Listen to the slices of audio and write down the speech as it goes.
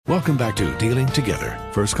Welcome back to Dealing Together.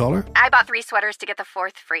 First caller? I bought 3 sweaters to get the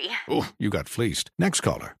 4th free. Oh, you got fleeced. Next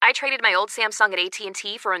caller? I traded my old Samsung at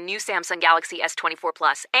AT&T for a new Samsung Galaxy S24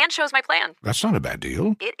 Plus and chose my plan. That's not a bad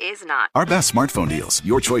deal. It is not. Our best smartphone deals.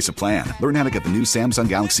 Your choice of plan. Learn how to get the new Samsung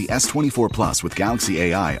Galaxy S24 Plus with Galaxy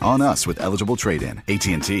AI on us with eligible trade-in.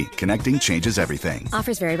 AT&T. Connecting changes everything.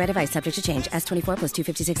 Offers vary by device. Subject to change. S24 plus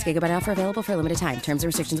 256 gigabyte offer available for a limited time. Terms and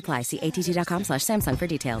restrictions apply. See att.com/Samsung for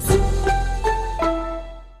details.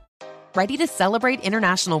 Ready to celebrate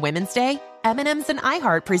International Women's Day? M&M's and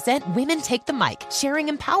iHeart present Women Take the Mic, sharing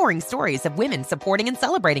empowering stories of women supporting and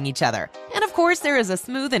celebrating each other. And of course, there is a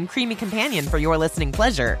smooth and creamy companion for your listening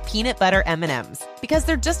pleasure, peanut butter M&M's. Because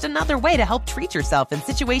they're just another way to help treat yourself in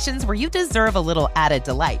situations where you deserve a little added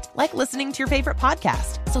delight, like listening to your favorite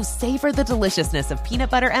podcast. So savor the deliciousness of peanut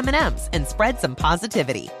butter M&M's and spread some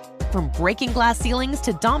positivity. From breaking glass ceilings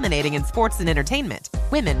to dominating in sports and entertainment,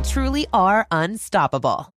 women truly are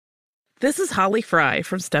unstoppable. This is Holly Fry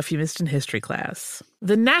from Stuff You Missed in History class.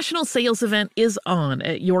 The national sales event is on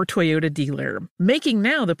at your Toyota dealer, making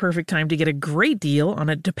now the perfect time to get a great deal on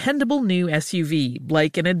a dependable new SUV,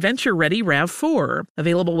 like an adventure-ready RAV4.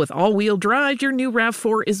 Available with all-wheel drive, your new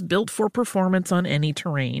RAV4 is built for performance on any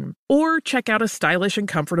terrain. Or check out a stylish and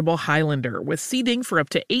comfortable Highlander with seating for up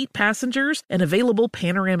to 8 passengers and available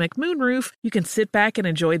panoramic moonroof. You can sit back and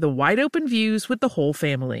enjoy the wide-open views with the whole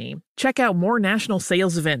family. Check out more national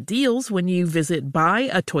sales event deals when you visit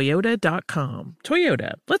buyatoyota.com.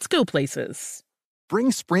 Toyota, let's go places.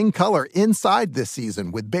 Bring spring color inside this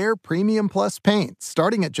season with Behr Premium Plus paint,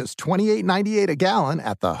 starting at just $28.98 a gallon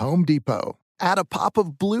at the Home Depot. Add a pop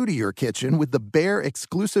of blue to your kitchen with the Behr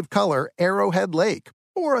exclusive color Arrowhead Lake,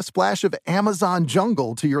 or a splash of Amazon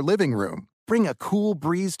Jungle to your living room. Bring a cool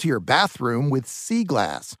breeze to your bathroom with Sea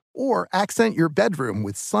Glass, or accent your bedroom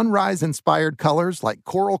with sunrise-inspired colors like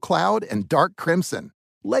Coral Cloud and Dark Crimson.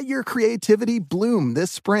 Let your creativity bloom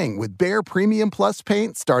this spring with Behr Premium Plus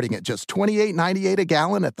paint starting at just $28.98 a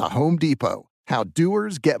gallon at the Home Depot. How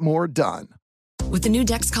doers get more done. With the new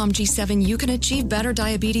Dexcom G7, you can achieve better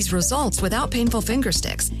diabetes results without painful finger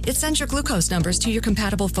sticks. It sends your glucose numbers to your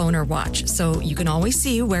compatible phone or watch, so you can always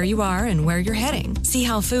see where you are and where you're heading. See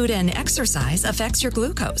how food and exercise affects your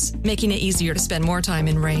glucose, making it easier to spend more time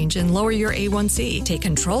in range and lower your A1C. Take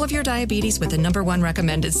control of your diabetes with the #1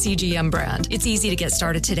 recommended CGM brand. It's easy to get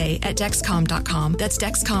started today at Dexcom.com. That's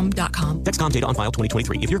Dexcom.com. Dexcom data on file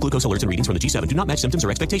 2023. If your glucose alerts and readings from the G7 do not match symptoms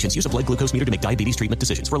or expectations, use a blood glucose meter to make diabetes treatment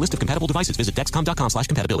decisions. For a list of compatible devices, visit Dexcom.com/compatibility.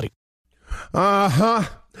 I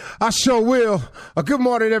sure will. Good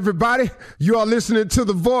morning, everybody. You are listening to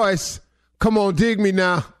The Voice. Come on, dig me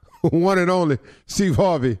now. One and only, Steve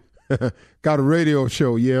Harvey. Got a radio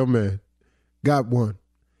show. Yeah, man. Got one.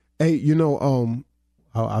 Hey, you know,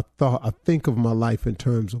 I think of my life in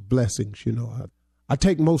terms of blessings. You know, I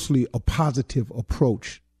take mostly a positive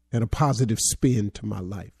approach and a positive spin to my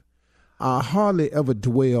life. I hardly ever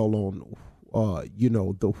dwell on I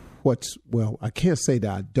can't say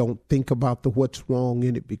that I don't think about the what's wrong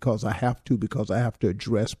in it because I have to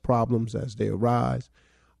address problems as they arise,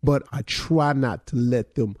 but I try not to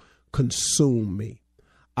let them consume me.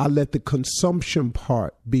 I let the consumption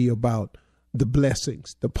part be about the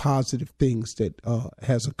blessings, the positive things that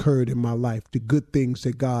has occurred in my life, the good things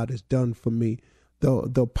that God has done for me,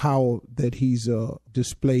 the power that he's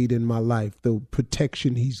displayed in my life, the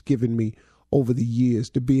protection he's given me over the years,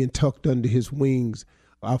 to being tucked under his wings.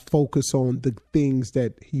 I focus on the things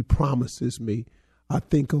that he promises me. I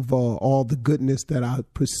think of all the goodness that I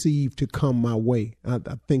perceive to come my way. I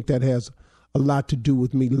think that has a lot to do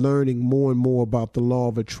with me learning more and more about the law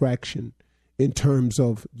of attraction in terms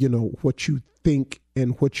of, you know, what you think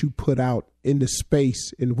and what you put out in the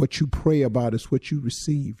space, and what you pray about is what you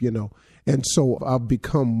receive, you know. And so I've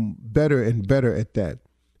become better and better at that.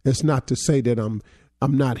 It's not to say that I'm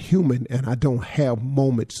not human and I don't have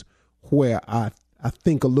moments where I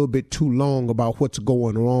think a little bit too long about what's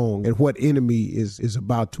going wrong and what enemy is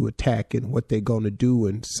about to attack and what they're going to do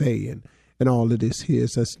and say and all of this here.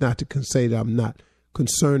 So that's not to say that I'm not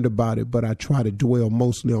concerned about it, but I try to dwell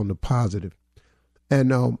mostly on the positive.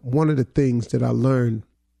 And one of the things that I learned,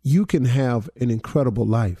 you can have an incredible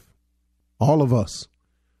life. All of us,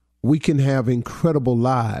 we can have incredible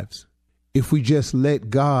lives if we just let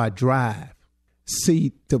God drive.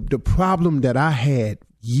 See, the problem that I had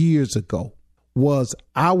years ago was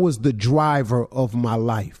I was the driver of my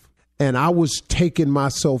life, and I was taking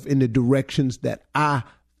myself in the directions that I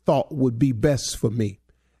thought would be best for me.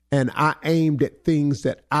 And I aimed at things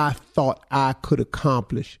that I thought I could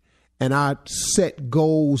accomplish. And I set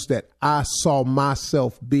goals that I saw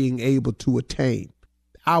myself being able to attain.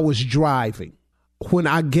 I was driving. When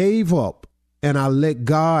I gave up and I let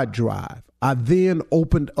God drive, I then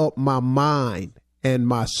opened up my mind and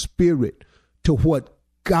my spirit to what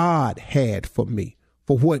God had for me,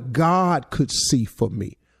 for what God could see for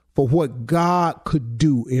me, for what God could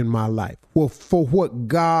do in my life, for what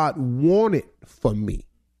God wanted for me.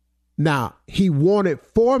 Now, he wanted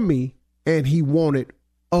for me and he wanted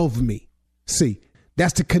of me. See,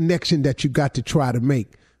 that's the connection that you got to try to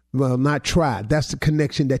make. Well, not try. That's the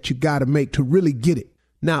connection that you got to make to really get it.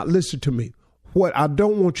 Now, listen to me. What I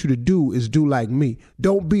don't want you to do is do like me.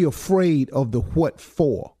 Don't be afraid of the what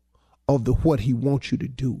for, of the what he wants you to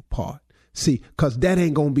do part. See, because that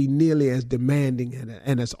ain't going to be nearly as demanding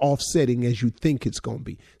and as offsetting as you think it's going to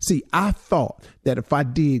be. See, I thought that if I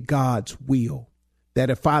did God's will, that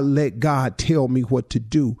if I let God tell me what to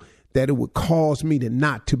do, that it would cause me to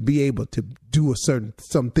not to be able to do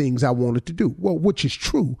some things I wanted to do. Well, which is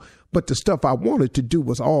true, but the stuff I wanted to do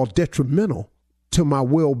was all detrimental to my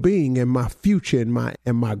well-being and my future and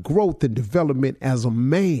my growth and development as a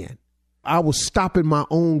man. I was stopping my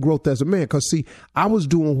own growth as a man because, see, I was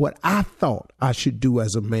doing what I thought I should do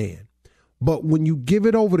as a man. But when you give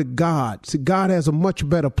it over to God, see, God has a much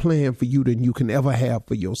better plan for you than you can ever have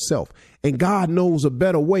for yourself. And God knows a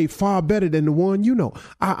better way, far better than the one you know.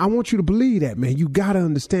 I want you to believe that, man. You got to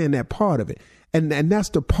understand that part of it. And that's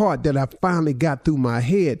the part that I finally got through my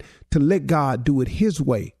head, to let God do it his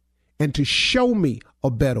way and to show me a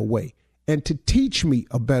better way and to teach me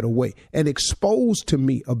a better way and expose to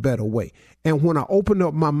me a better way. And when I opened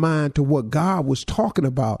up my mind to what God was talking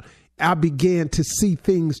about, I began to see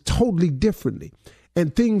things totally differently,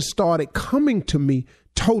 and things started coming to me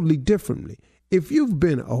totally differently. If you've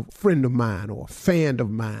been a friend of mine or a fan of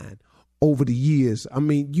mine over the years, I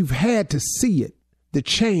mean, you've had to see it, the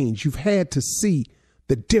change. You've had to see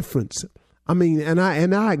the difference. I mean, and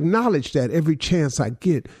I acknowledge that every chance I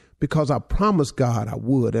get, because I promised God I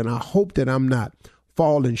would, and I hope that I'm not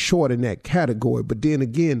falling short in that category. But then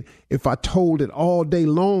again, if I told it all day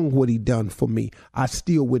long what he done for me, I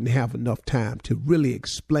still wouldn't have enough time to really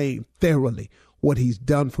explain thoroughly what he's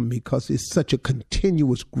done for me, because it's such a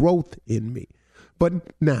continuous growth in me. But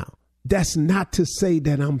now, that's not to say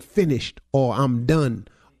that I'm finished or I'm done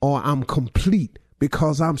or I'm complete,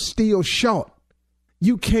 because I'm still short.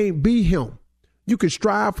 You can't be him. You can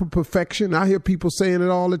strive for perfection. I hear people saying it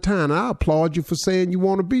all the time. I applaud you for saying you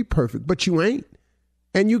want to be perfect, but you ain't.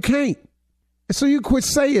 And you can't. And so you quit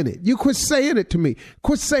saying it. You quit saying it to me.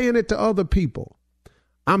 Quit saying it to other people.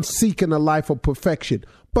 I'm seeking a life of perfection,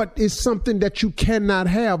 but it's something that you cannot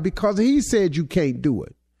have because he said you can't do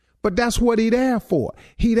it. But that's what he there for.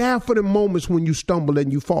 He there for the moments when you stumble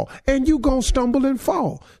and you fall. And you gonna stumble and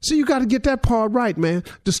fall. So you got to get that part right, man.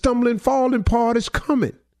 The stumbling, falling part is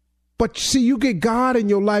coming. But see, you get God in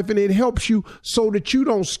your life and it helps you so that you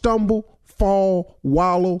don't stumble, fall,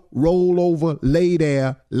 wallow, roll over, lay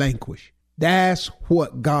there, languish. That's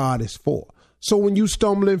what God is for. So when you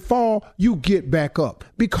stumble and fall, you get back up,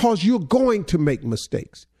 because you're going to make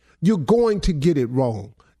mistakes. You're going to get it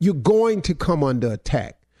wrong. You're going to come under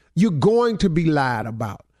attack. You're going to be lied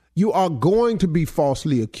about. You are going to be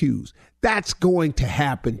falsely accused. That's going to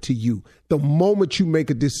happen to you the moment you make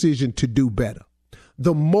a decision to do better.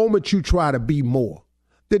 The moment you try to be more.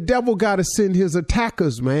 The devil got to send his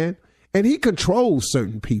attackers, man. And he controls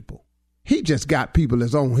certain people. He just got people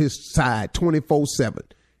that's on his side 24/7.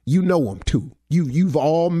 You know them too. You've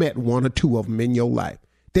all met one or two of them in your life.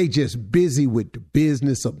 They just busy with the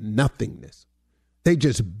business of nothingness. They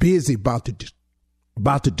just busy about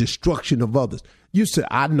the destruction of others. You say,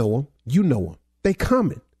 I know them. You know them. They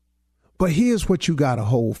coming. But here's what you got to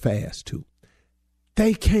hold fast to.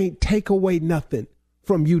 They can't take away nothing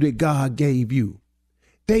from you that God gave you.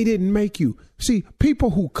 They didn't make you. See,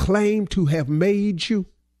 people who claim to have made you,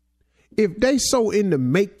 if they so in the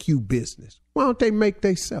make you business, why don't they make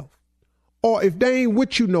themselves? Or if they ain't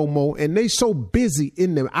with you no more and they so busy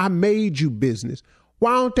in the I made you business,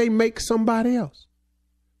 why don't they make somebody else?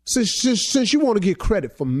 Since you want to get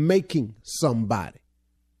credit for making somebody,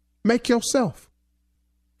 make yourself.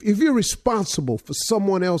 If you're responsible for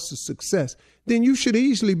someone else's success, then you should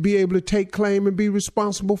easily be able to take claim and be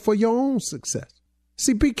responsible for your own success.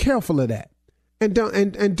 See, be careful of that. And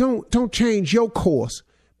don't change your course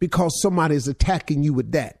because somebody's attacking you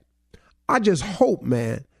with that. I just hope,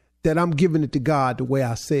 man, that I'm giving it to God the way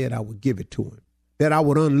I said I would give it to him. That I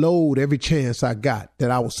would unload every chance I got that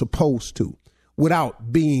I was supposed to,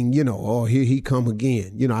 without being, oh, here he come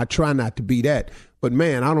again. I try not to be that. But,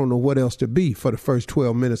 man, I don't know what else to be for the first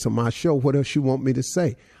 12 minutes of my show. What else you want me to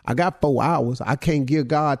say? I got 4 hours. I can't give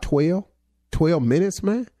God 12 minutes,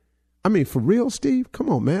 man. I mean, for real, Steve? Come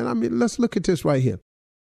on, man. I mean, let's look at this right here.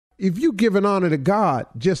 If you giving honor to God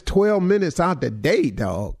just 12 minutes out the day,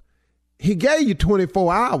 dog, he gave you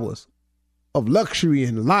 24 hours of luxury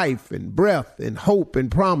and life and breath and hope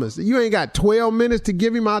and promise. You ain't got 12 minutes to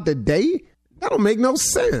give him out the day? That don't make no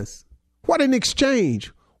sense. What an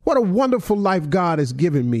exchange. What a wonderful life God has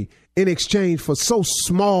given me in exchange for so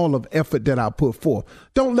small of effort that I put forth.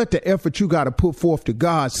 Don't let the effort you got to put forth to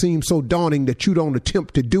God seem so daunting that you don't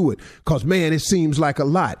attempt to do it. Because, man, it seems like a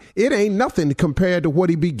lot. It ain't nothing compared to what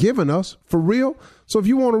he be giving us, for real. So if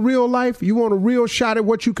you want a real life, you want a real shot at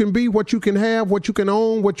what you can be, what you can have, what you can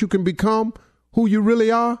own, what you can become, who you really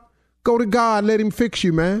are, go to God, let him fix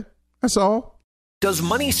you, man. That's all. Does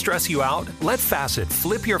money stress you out? Let Facet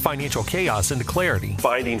flip your financial chaos into clarity.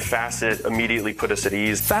 Finding Facet immediately put us at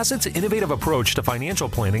ease. Facet's innovative approach to financial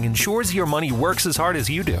planning ensures your money works as hard as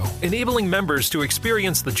you do, enabling members to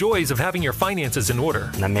experience the joys of having your finances in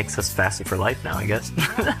order. And that makes us Facet for life now, I guess.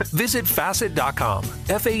 Visit Facet.com,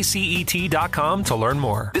 FACET.com to learn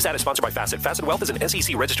more. This ad is sponsored by Facet. Facet Wealth is an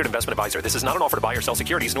SEC registered investment advisor. This is not an offer to buy or sell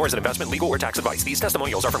securities, nor is it investment, legal, or tax advice. These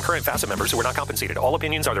testimonials are from current Facet members who are not compensated. All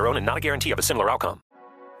opinions are their own and not a guarantee of a similar outcome.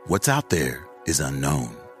 What's out there is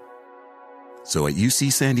unknown. So at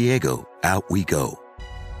UC San Diego, out we go.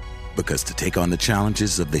 Because to take on the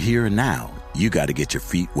challenges of the here and now, you got to get your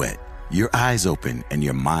feet wet, your eyes open, and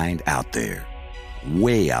your mind out there.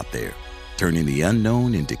 Way out there. Turning the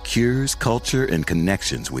unknown into cures, culture, and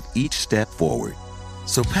connections with each step forward.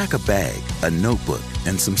 So pack a bag, a notebook,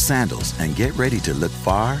 and some sandals and get ready to look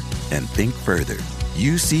far and think further.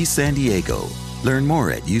 UC San Diego. Learn more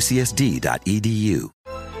at ucsd.edu.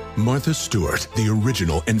 Martha Stewart, the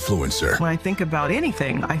original influencer. When I think about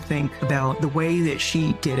anything, I think about the way that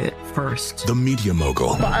she did it first. The media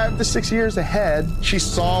mogul. 5 to 6 years ahead, she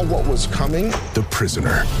saw what was coming. The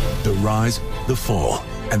prisoner. The rise, the fall,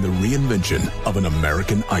 and the reinvention of an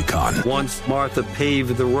American icon. Once Martha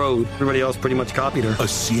paved the road, everybody else pretty much copied her. A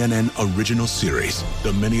CNN original series,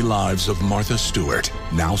 The Many Lives of Martha Stewart,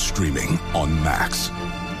 now streaming on Max.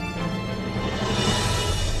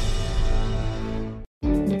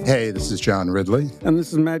 Hey, this is John Ridley. And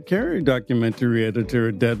this is Matt Carey, documentary editor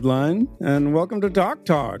at Deadline. And welcome to Doc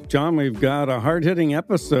Talk. John, we've got a hard-hitting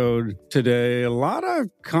episode today. A lot of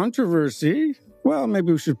controversy. Well,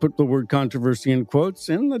 maybe we should put the word controversy in quotes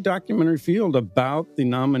in the documentary field about the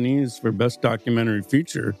nominees for Best Documentary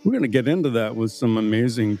Feature. We're going to get into that with some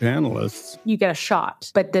amazing panelists. You get a shot,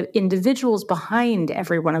 but the individuals behind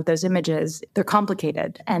every one of those images, they're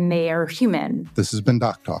complicated and they are human. This has been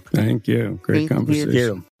Doc Talk. Thank you. Great conversation.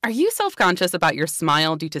 You. Are you self-conscious about your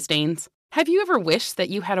smile due to stains? Have you ever wished that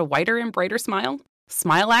you had a whiter and brighter smile?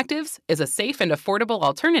 Smile Actives is a safe and affordable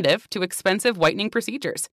alternative to expensive whitening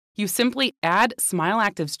procedures. You simply add Smile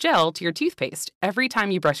Actives gel to your toothpaste every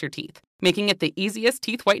time you brush your teeth, making it the easiest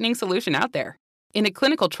teeth whitening solution out there. In a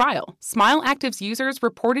clinical trial, Smile Actives users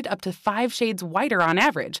reported up to 5 shades whiter on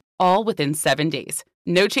average, all within 7 days.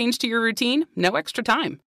 No change to your routine, no extra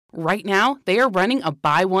time. Right now, they are running a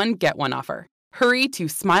buy one, get one offer. Hurry to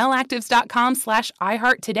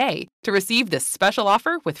smileactives.com/iHeart today to receive this special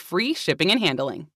offer with free shipping and handling.